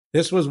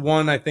This was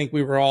one I think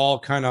we were all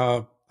kind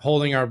of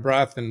holding our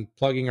breath and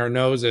plugging our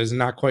noses and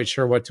not quite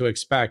sure what to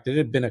expect. It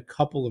had been a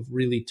couple of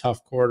really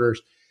tough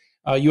quarters.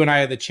 You and I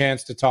had the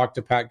chance to talk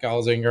to Pat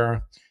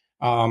Gelsinger,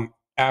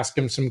 ask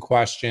him some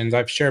questions.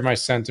 I've shared my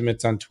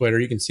sentiments on Twitter.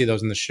 You can see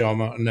those in the show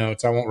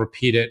notes. I won't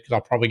repeat it because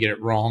I'll probably get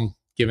it wrong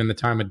given the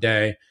time of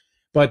day.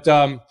 But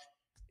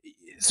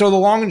so the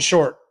long and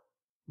short,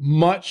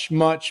 much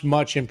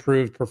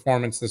improved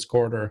performance this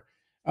quarter.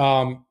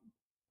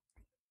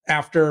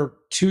 After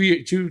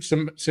two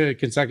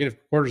consecutive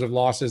quarters of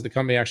losses, the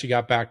company actually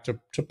got back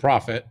to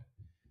profit.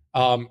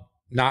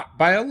 Not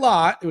by a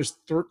lot. It was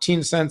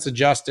 13 cents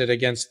adjusted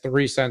against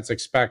 3 cents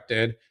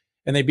expected.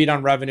 And they beat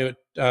on revenue at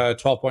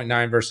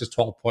 12.9 versus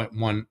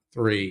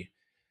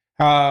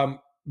 12.13.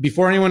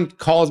 Before anyone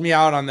calls me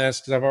out on this,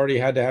 because I've already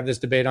had to have this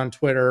debate on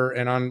Twitter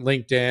and on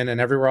LinkedIn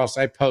and everywhere else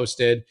I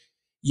posted,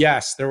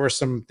 yes, there were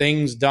some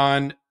things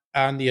done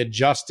on the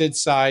adjusted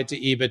side to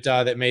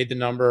EBITDA that made the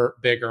number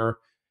bigger.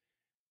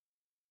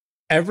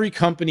 Every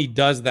company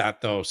does that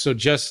though. So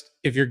just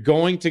if you're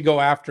going to go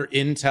after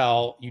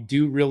Intel, you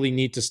do really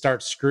need to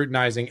start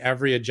scrutinizing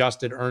every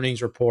adjusted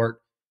earnings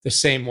report the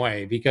same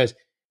way, because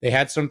they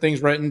had some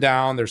things written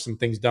down. There's some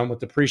things done with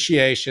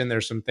depreciation.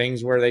 There's some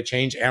things where they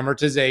change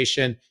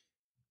amortization.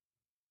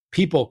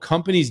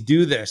 Companies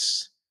do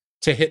this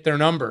to hit their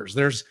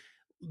numbers.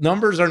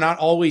 Numbers are not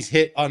always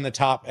hit on the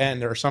top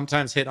end. They're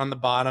sometimes hit on the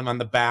bottom, on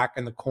the back,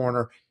 and the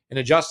corner. And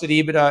adjusted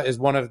EBITDA is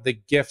one of the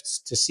gifts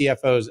to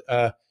CFOs,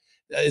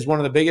 is one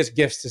of the biggest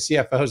gifts to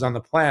CFOs on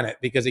the planet,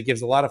 because it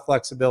gives a lot of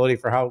flexibility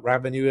for how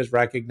revenue is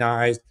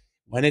recognized,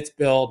 when it's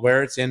billed,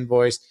 where it's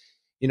invoiced.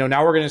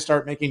 Now we're going to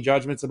start making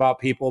judgments about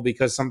people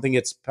because something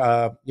gets,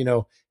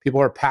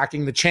 people are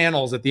packing the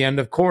channels at the end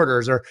of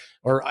quarters,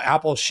 or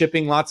Apple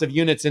shipping lots of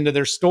units into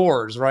their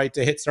stores, right,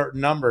 to hit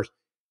certain numbers.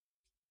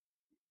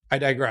 I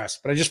digress,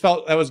 but I just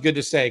felt that was good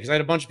to say, because I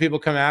had a bunch of people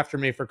come after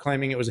me for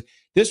claiming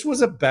this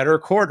was a better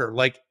quarter.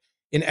 Like,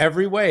 in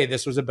every way,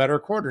 this was a better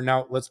quarter.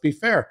 Now, let's be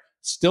fair,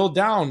 still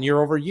down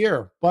year over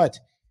year, but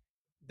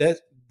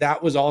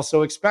that was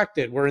also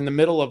expected. We're in the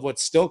middle of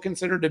what's still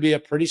considered to be a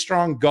pretty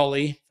strong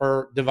gully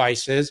for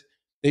devices.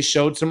 They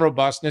showed some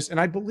robustness. And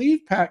I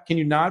believe, Pat, can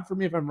you nod for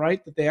me if I'm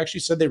right, that they actually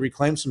said they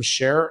reclaimed some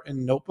share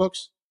in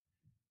notebooks?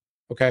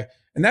 Okay.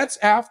 And that's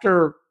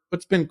after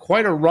what's been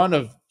quite a run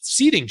of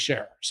seating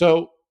share.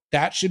 So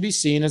that should be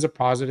seen as a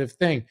positive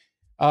thing.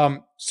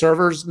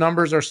 Servers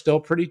numbers are still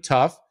pretty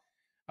tough,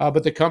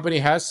 but the company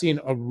has seen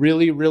a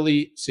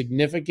really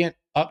significant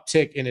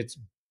uptick in its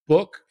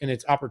book and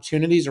its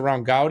opportunities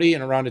around Gaudi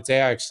and around its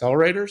AI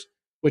accelerators,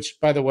 which,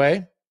 by the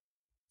way,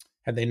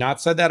 had they not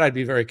said that, I'd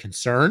be very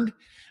concerned.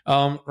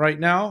 Right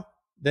now,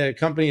 the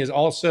company has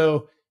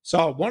also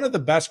saw one of the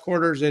best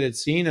quarters it had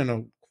seen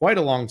in quite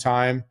a long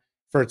time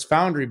for its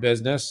foundry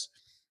business.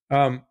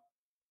 I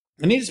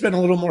need to spend a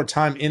little more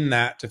time in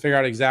that to figure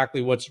out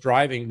exactly what's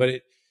driving,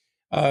 but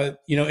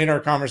in our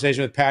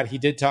conversation with Pat, he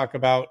did talk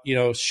about,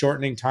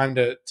 shortening time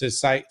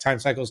time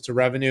cycles to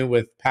revenue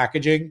with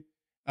packaging,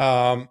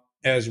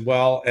 as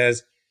well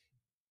as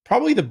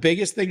probably the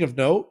biggest thing of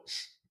note,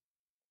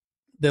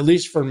 at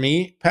least for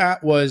me,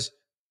 Pat, was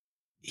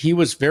he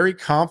was very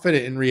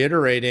confident in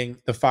reiterating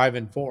the 5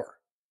 and 4.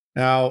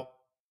 Now,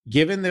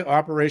 given the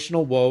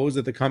operational woes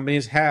that the company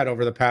has had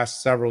over the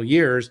past several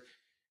years,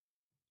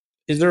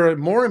 is there a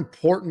more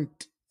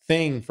important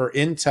thing for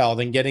Intel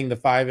than getting the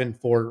 5 and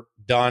 4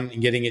 done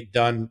and getting it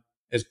done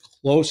as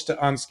close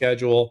to on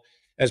schedule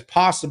as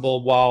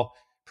possible, while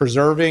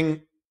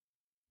preserving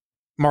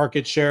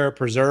market share,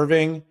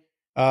 preserving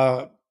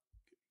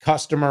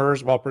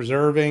customers, while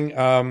preserving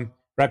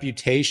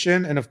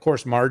reputation, and of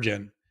course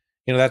margin?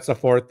 That's the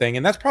fourth thing,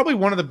 and that's probably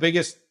one of the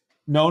biggest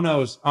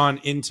no-nos on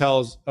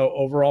Intel's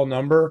overall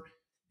number,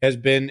 has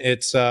been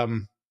its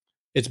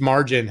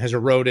margin has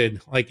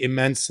eroded like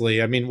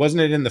immensely. I mean,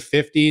 wasn't it in the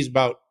 50s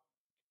about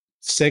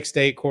 6 to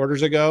 8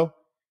 quarters ago,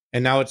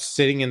 and now it's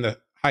sitting in the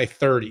high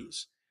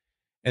 30s?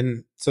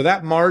 And so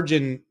that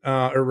margin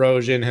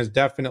erosion has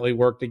definitely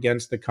worked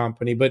against the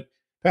company. But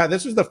Pat,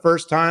 this was the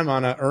first time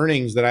on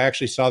earnings that I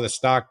actually saw the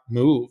stock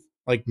move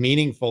like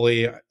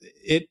meaningfully.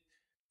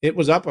 It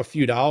was up a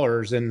few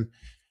dollars, and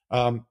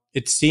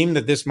it seemed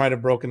that this might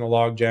have broken the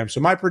logjam.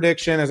 So my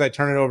prediction, as I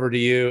turn it over to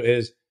you,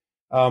 is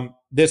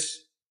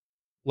this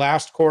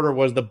last quarter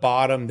was the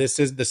bottom. This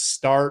is the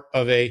start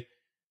of a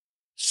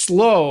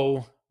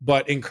slow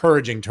but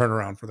encouraging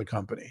turnaround for the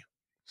company.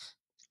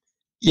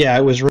 Yeah,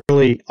 it was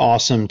really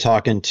awesome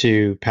talking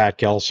to Pat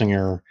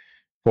Gelsinger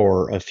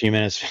for a few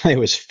minutes. It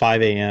was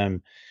 5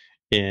 a.m.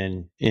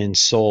 in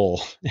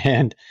Seoul,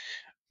 and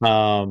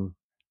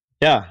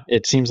yeah,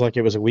 it seems like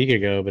it was a week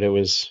ago, but it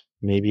was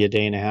maybe a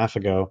day and a half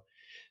ago.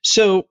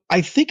 So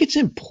I think it's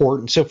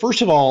important. So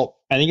first of all,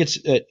 I think it's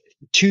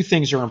two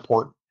things are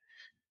important.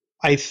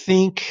 I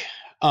think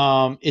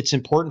it's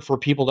important for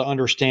people to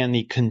understand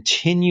the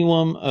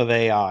continuum of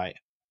AI.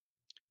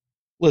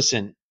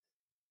 Listen,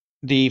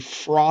 the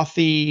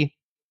frothy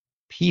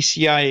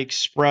PCI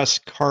Express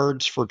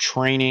cards for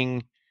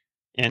training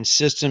and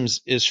systems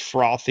is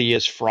frothy,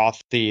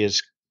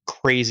 as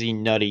crazy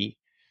nutty.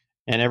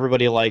 and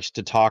everybody likes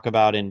to talk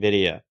about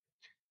NVIDIA.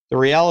 The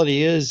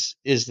reality is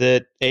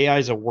that AI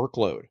is a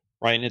workload,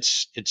 right? And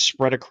it's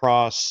spread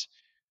across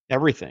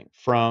everything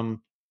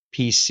from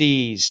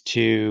PCs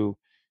to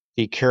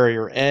the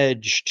carrier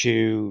edge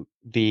to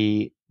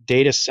the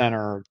data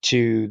center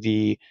to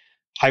the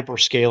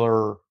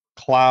hyperscaler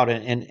cloud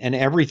and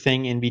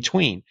everything in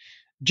between.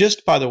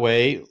 Just by the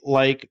way,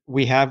 like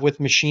we have with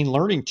machine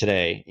learning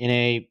today in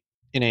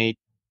a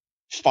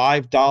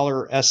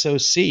 $5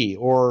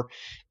 SoC or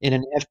in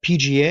an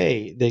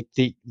FPGA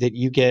that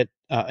you get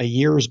a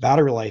year's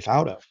battery life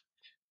out of.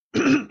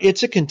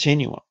 It's a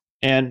continuum.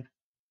 And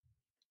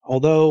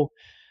although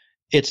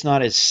it's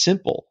not as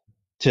simple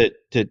to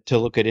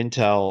look at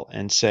Intel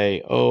and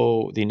say,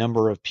 oh, the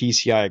number of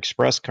PCI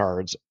Express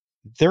cards,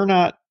 they're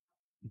not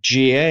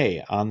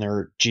GA on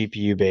their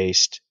GPU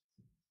based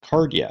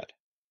card yet.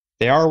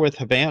 They are with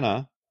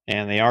Habana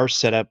and they are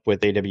set up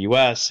with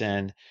AWS.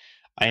 And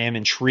I am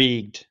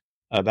intrigued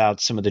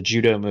about some of the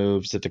judo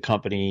moves that the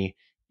company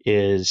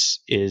is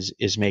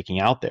making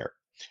out there.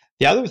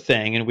 The other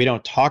thing, and we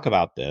don't talk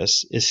about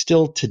this, is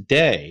still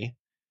today,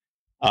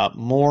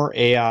 more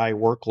AI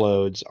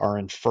workloads are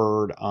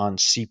inferred on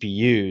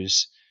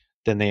CPUs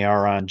than they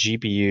are on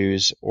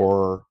GPUs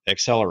or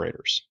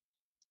accelerators.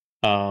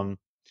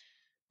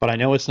 But I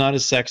know it's not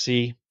as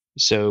sexy,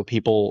 so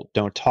people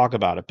don't talk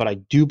about it. But I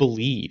do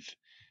believe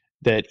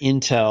that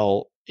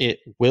Intel it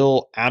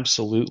will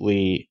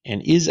absolutely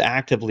and is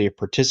actively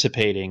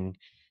participating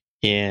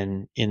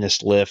in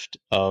this lift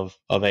of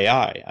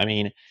AI. I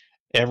mean,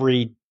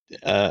 every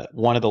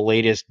one of the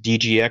latest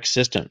DGX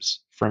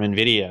systems from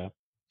NVIDIA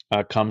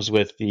comes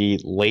with the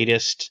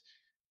latest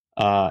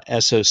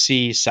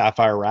SoC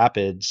Sapphire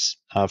Rapids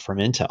from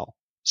Intel.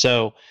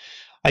 So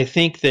I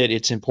think that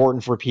it's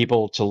important for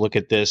people to look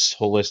at this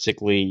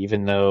holistically,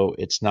 even though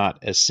it's not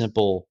as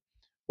simple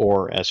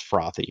or as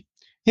frothy.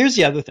 Here's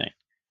the other thing.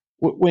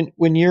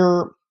 When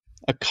you're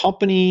a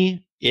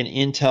company in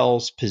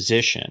Intel's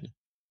position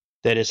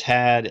that has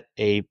had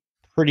a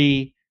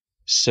pretty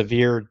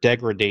severe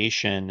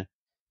degradation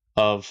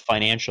of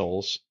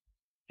financials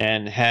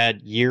and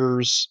had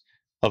years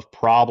of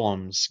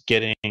problems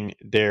getting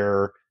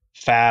their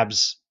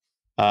fabs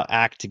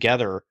act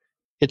together,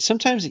 it's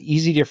sometimes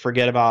easy to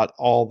forget about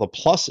all the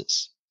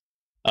pluses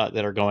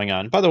that are going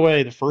on. By the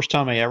way, the first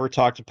time I ever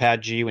talked to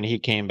Pat G when he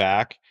came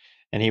back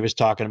and he was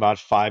talking about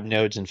 5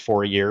 nodes in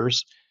 4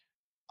 years,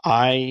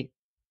 I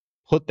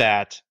put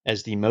that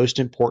as the most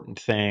important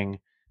thing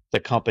the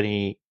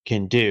company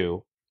can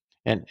do.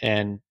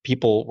 And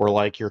people were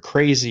like, "You're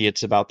crazy.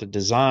 It's about the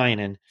design."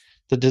 And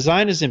the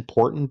design is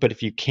important, but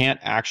if you can't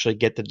actually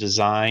get the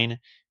design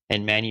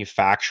and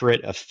manufacture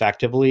it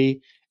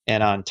effectively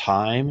and on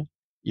time,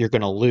 you're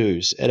going to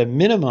lose. At a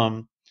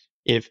minimum,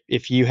 if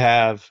you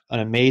have an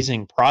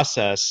amazing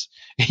process,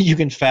 you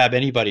can fab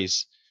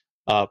anybody's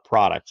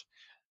product.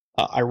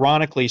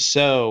 Ironically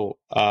so,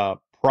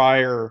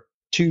 prior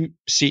to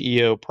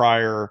CEO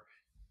prior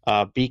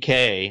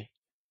BK,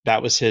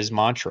 that was his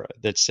mantra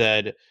that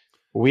said,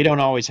 we don't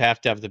always have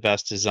to have the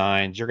best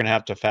designs. You're going to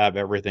have to fab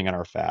everything in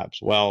our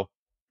fabs. Well,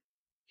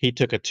 he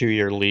took a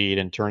 2-year lead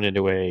and turned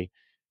into a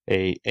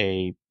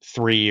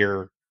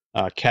 3-year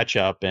catch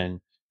up, and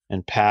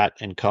Pat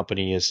and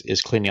company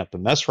is cleaning up the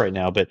mess right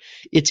now. But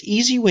it's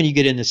easy when you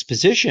get in this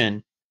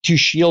position to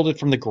shield it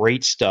from the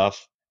great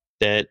stuff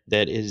that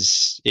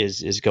is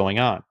going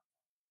on.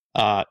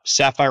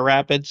 Sapphire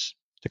Rapids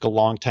took a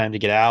long time to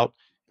get out.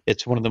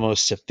 It's one of the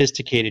most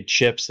sophisticated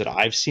chips that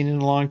I've seen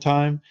in a long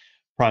time,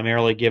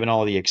 primarily given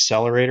all the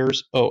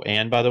accelerators. Oh,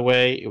 and by the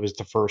way, it was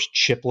the first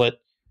chiplet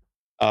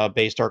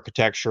based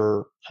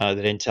architecture that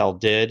Intel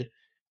did.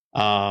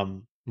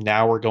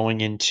 Now we're going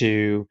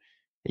into,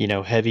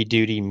 heavy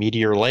duty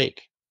Meteor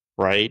Lake,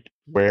 right?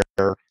 Where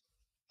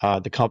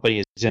the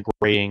company is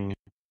integrating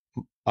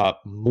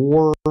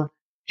more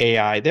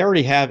AI. They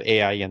already have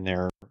AI in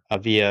there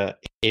via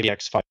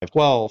AVX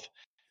 512,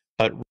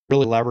 but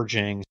really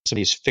leveraging some of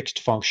these fixed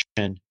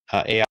function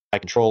AI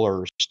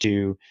controllers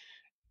to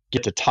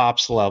get to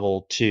TOPS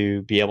level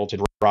to be able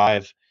to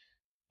drive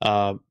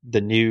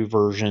the new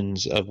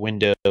versions of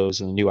Windows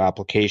and the new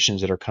applications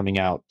that are coming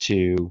out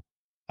to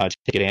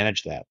take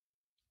advantage of that.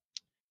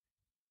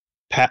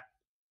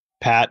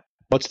 Pat,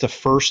 what's the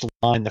first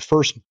line, the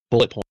first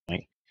bullet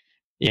point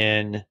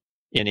in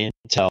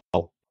Intel?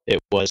 It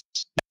was,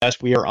 yes,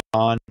 we are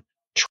on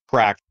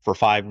track for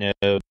 5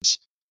 nodes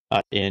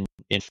in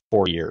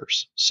 4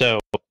 years. So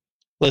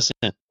listen,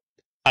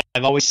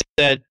 I've always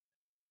said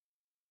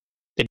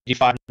they do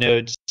 5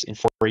 nodes in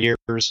 4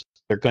 years.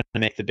 They're going to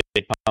make the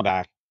big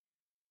comeback.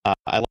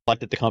 I like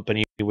that the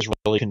company was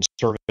really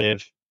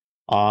conservative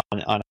on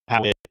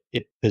how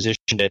it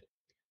positioned it.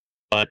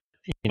 But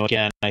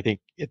again, I think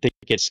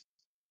it's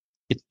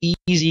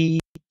easy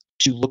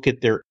to look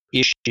at their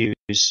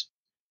issues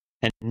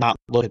and not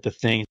look at the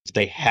things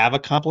they have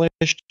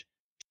accomplished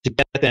to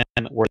get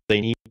them where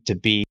they need to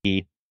be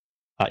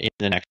in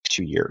the next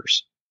 2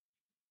 years.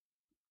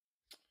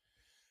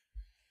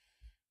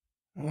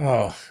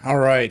 Oh, all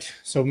right.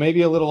 So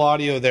maybe a little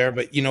audio there,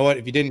 but you know what?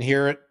 If you didn't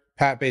hear it,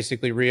 Pat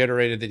basically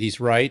reiterated that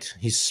he's right.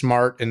 He's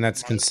smart and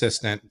that's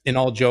consistent. In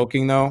all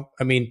joking though,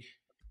 I mean,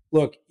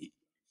 look,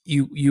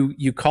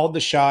 you called the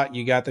shot,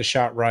 you got the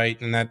shot right,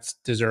 and that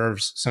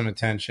deserves some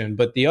attention.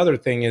 But the other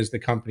thing is the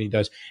company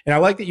does, and I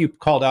like that you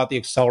called out the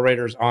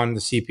accelerators on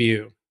the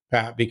CPU,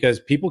 Pat, because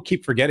people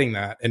keep forgetting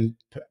that. And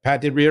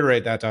Pat did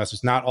reiterate that to us.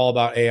 It's not all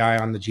about AI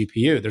on the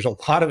GPU. There's a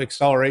lot of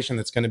acceleration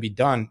that's going to be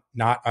done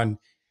not on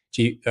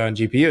on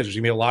GPUs. There's going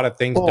to be a lot of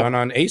things done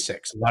Well, on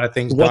ASICs, a lot of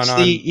things done what's the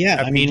on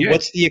yeah? I mean,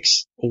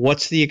 FPGA.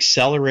 what's the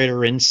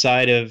accelerator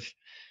inside of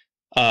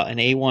an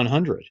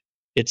A100?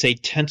 It's a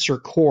tensor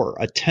core.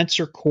 A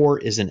tensor core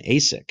is an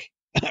ASIC,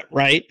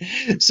 right?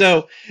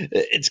 So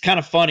it's kind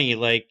of funny,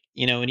 like,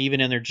 and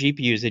even in their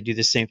GPUs, they do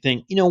the same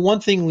thing.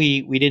 One thing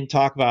we didn't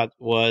talk about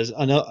was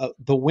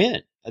the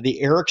win, the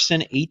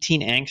Ericsson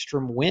 18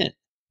 angstrom win,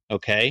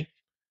 okay,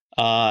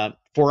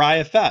 for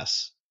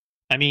IFS.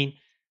 I mean,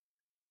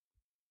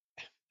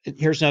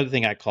 here's another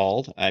thing I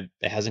called. It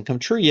hasn't come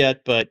true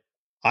yet, but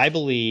I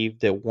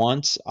believe that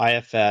once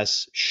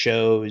IFS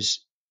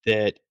shows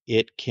that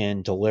it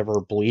can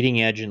deliver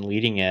bleeding edge and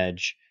leading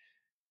edge,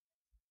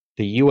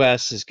 the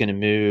US is going to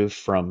move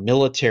from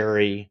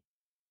military,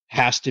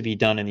 has to be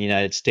done in the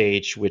United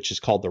States, which is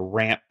called the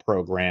RAMP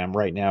program.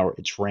 Right now,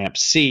 it's RAMP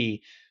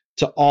C,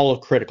 to all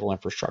of critical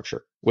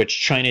infrastructure,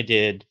 which China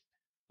did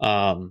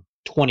 20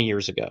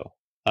 years ago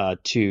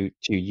to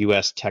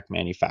U.S. tech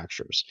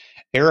manufacturers.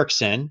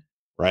 Ericsson,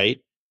 right,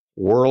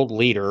 world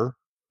leader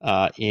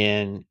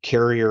in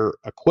carrier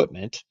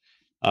equipment,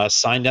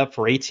 signed up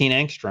for 18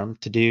 angstrom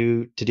to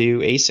do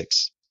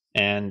ASICs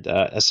and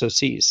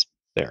SoCs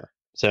there.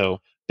 So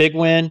big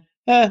win.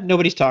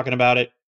 Nobody's talking about it.